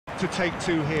to take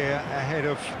two here ahead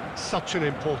of such an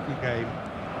important game.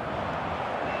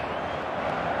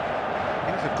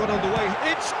 Things have got underway.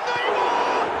 It's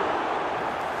Neymar!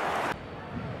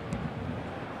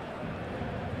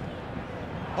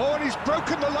 Oh, and he's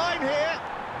broken the line here.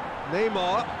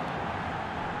 Neymar.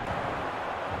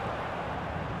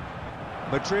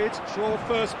 Madrid draw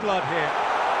first blood here.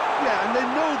 Yeah, and they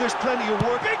know there's plenty of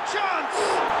work. Big chance!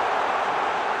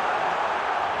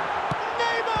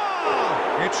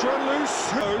 Neymar! It's run loose.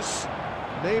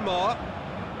 Neymar.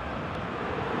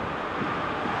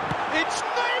 It's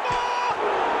Neymar!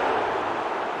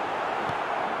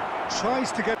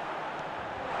 Tries to get...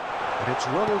 And it's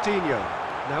Ronaldinho.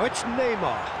 Now it's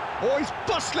Neymar. Oh, he's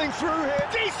bustling through here.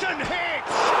 Decent hit!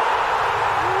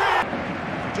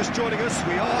 Just joining us,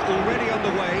 we are already on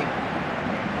the way.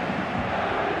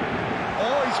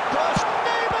 Oh, he's burst!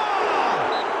 Neymar!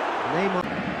 Neymar.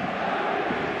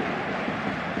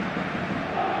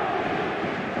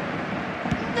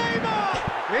 Neymar!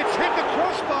 It's hit the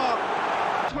crossbar!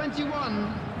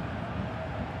 21.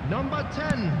 Number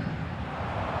 10.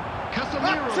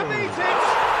 Casemiro. Up to meet it!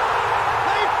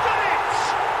 They've done it!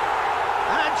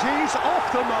 And he's off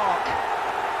the mark.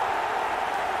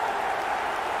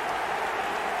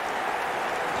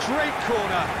 Great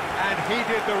corner, and he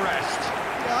did the rest.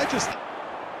 Yeah,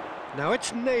 Now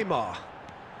it's Neymar.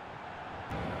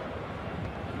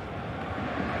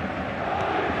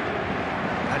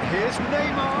 And here's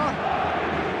Neymar.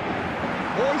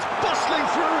 Oh, he's bustling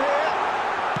through here.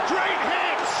 Great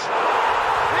hit!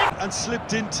 And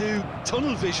slipped into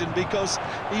tunnel vision because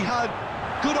he had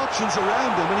good options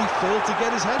around him and he failed to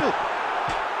get his head up.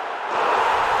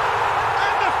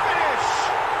 And the finish!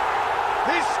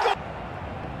 He's scored!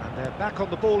 And they're back on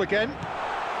the ball again.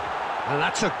 And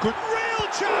that's a good real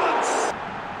chance!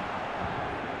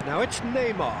 Now it's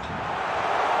Neymar.